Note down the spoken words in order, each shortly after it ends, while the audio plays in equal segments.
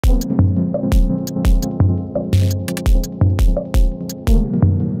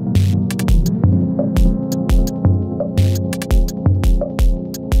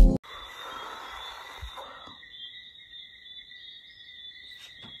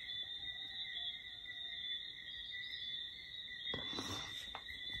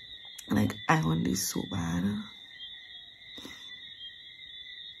I want this so bad,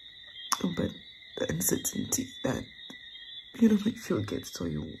 but the uncertainty that you don't make sure gets to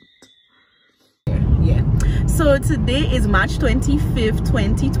you won't. Yeah. So today is March 25th,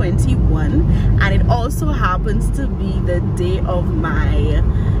 2021, and it also happens to be the day of my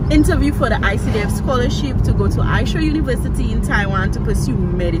interview for the ICDF scholarship to go to Aisha University in Taiwan to pursue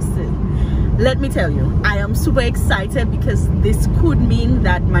medicine. Let me tell you, I am super excited because this could mean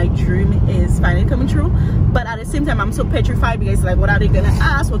that my dream is finally coming true, but at the same time I'm so petrified because like, what are they gonna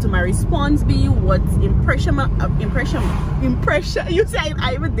ask? What will my response be? What impression you say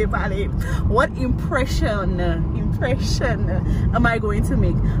I even devalue. What impression am I going to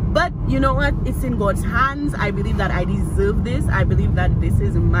make? But you know what, it's in God's hands. I believe that I deserve this. I believe that this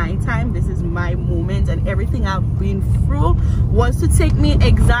is my time, this is my moment, and everything I've been through was to take me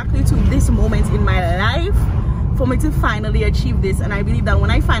exactly to this moment in my life for me to finally achieve this. And I believe that when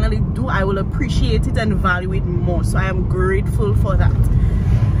I finally do, I will appreciate it and value it more. So I am grateful for that.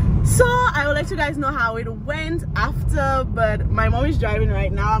 So I will let you guys know how it went after, but my mom is driving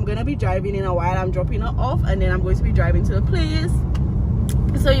right now. I'm gonna be driving in a while. I'm dropping her off and then I'm going to be driving to the place.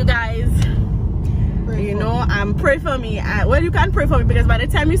 So you guys, you know, pray for me. Well, you can't pray for me because by the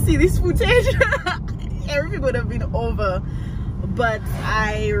time you see this footage everything would have been over, but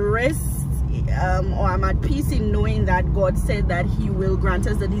I rest or I'm at peace in knowing that God said that he will grant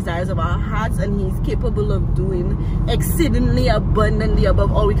us the desires of our hearts, and he's capable of doing exceedingly abundantly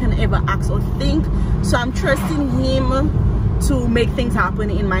above all we can ever ask or think. So I'm trusting him to make things happen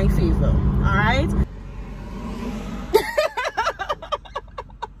in my favor. All right.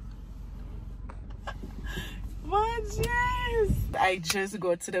 But yes, I just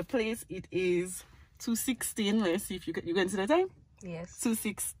got to the place. It is 2:16. Let's see if you can see the time. Yes,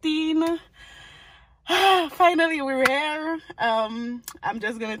 2:16. Finally we're here. I'm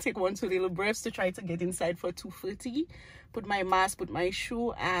just gonna take 1-2 little breaths to try to get inside for 2:30. Put my mask, put my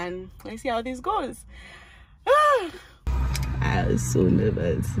shoe, and let's see how this goes. I was so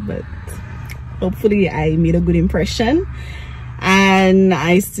nervous, but hopefully I made a good impression. And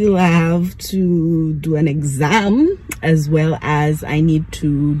I still have to do an exam, as well as I need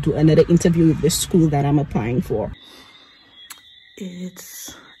to do another interview with the school that I'm applying for.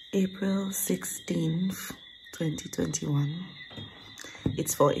 It's April 16th, 2021.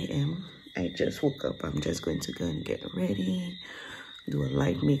 It's 4 a.m. I just woke up. I'm just going to go and get ready, do a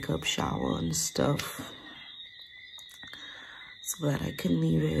light makeup, shower and stuff, so that I can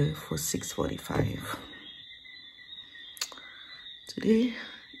leave here for 6:45. Today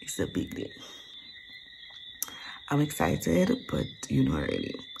is a big day. I'm excited, but you know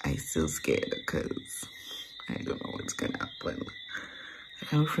already, I'm still scared because I don't know what's gonna happen.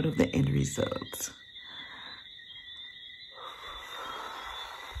 I'm afraid of the end result.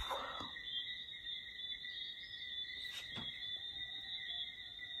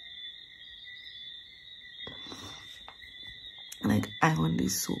 Like, I want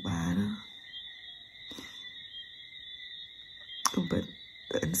this so bad, but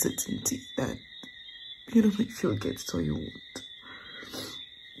the uncertainty that you don't make sure gets to you won't.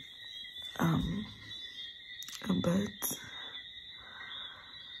 But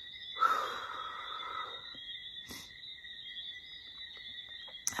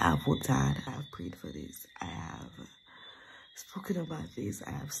I have worked hard. I have prayed for this. I have spoken about this.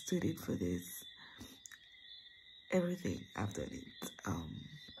 I have studied for this. Everything, I've done it.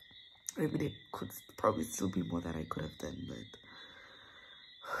 Maybe there could probably still be more that I could have done, but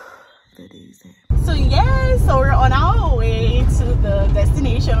the day is here. So yeah, so we're on our way to the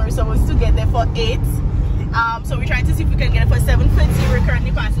destination. We're supposed to get there for 8. So we're trying to see if we can get it for 7:30. We're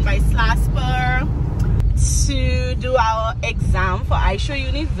currently passing by Slasper to do our exam for Aisha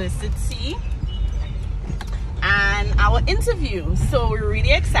University and our interview. So we're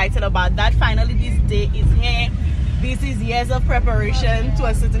really excited about that. Finally, this day is here. This is years of preparation to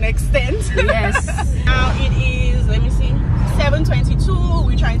a certain extent. Yes. Now it is, let me see, 7:22.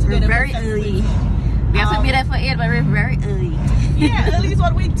 We're trying to get it very early. We have to be there for 8, but we're very early. Yeah, early is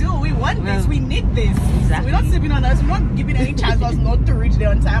what we do. We want this. We need this. Exactly. So we're not sleeping on us. We're not giving any chance for us not to reach there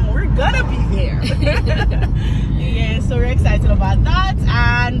on time. We're gonna be there. Yeah, so we're excited about that.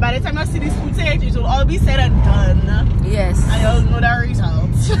 And by the time I see this footage, it will all be said and done. Yes. And you'll know the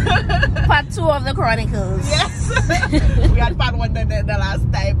results. Part 2 of the Chronicles. Yes. We had part 1 the last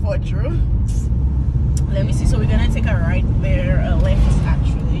time for true. Let me see. So we're gonna take a right there, a left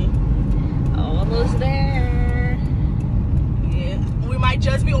actually. Almost there. Yeah. We might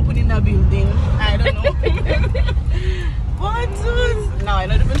just be opening the building. I don't know. What? No, I'm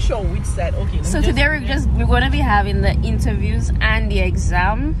not even sure which side. Okay. So today we're going to be having the interviews and the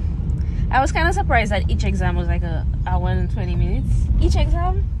exam. I was kind of surprised that each exam was like a hour and 20 minutes. Each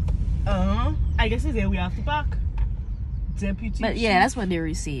exam? I guess it's there we have to park. Deputy. But yeah, that's what they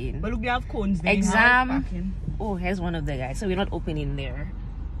were saying. But look, we have cones there. Exam. Oh, here's one of the guys. So we're not opening there.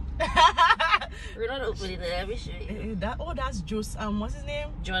 We're not opening there. Let me show you. That's just what's his name?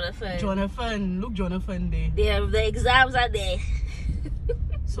 Jonathan. Jonathan. Look, Jonathan there. The exams are there.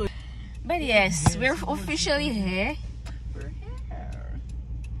 So, but yes, we're officially here. we're here.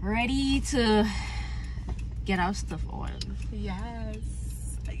 Ready to get our stuff on. Yes,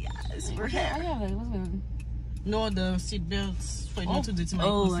 we're Okay, here. yeah, what's going on? No, the seat belts for not to dirty my I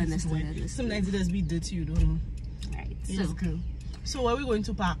pussy. understand. Sometimes it does be dirty, you don't know. Right, Yes, so girl. So where are we going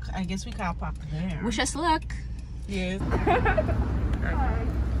to park? I guess we can't park there. wish us luck. Yes.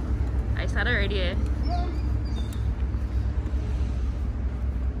 I started already. Eh?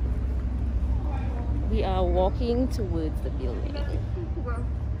 We are walking towards the building.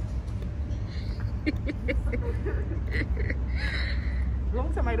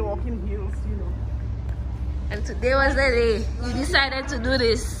 Long time I don't walk in heels, you know. And today was the day you decided to do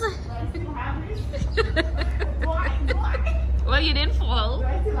this. Why? Well, you didn't fall.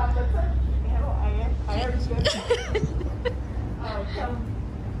 I still have the touch. I am.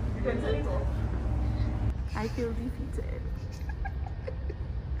 You can turn it off. I feel defeated.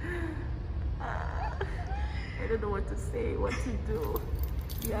 I don't know what to say, what to do.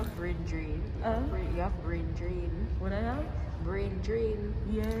 You have brain drain. You have brain drain. What I have? Brain drain.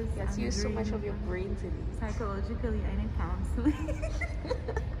 Yes. That's I'm used so much draining. of your brain today. Psychologically, I need counseling.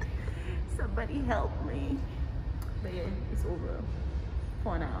 Somebody help me. But yeah, it's over.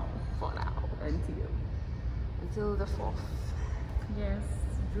 For now. For now. Until the 4th. yes,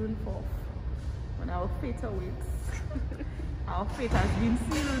 June 4th. When our fate awaits. Our fate has been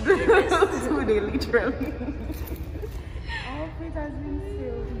sealed. Today, literally. Our fate has been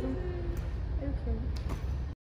sealed.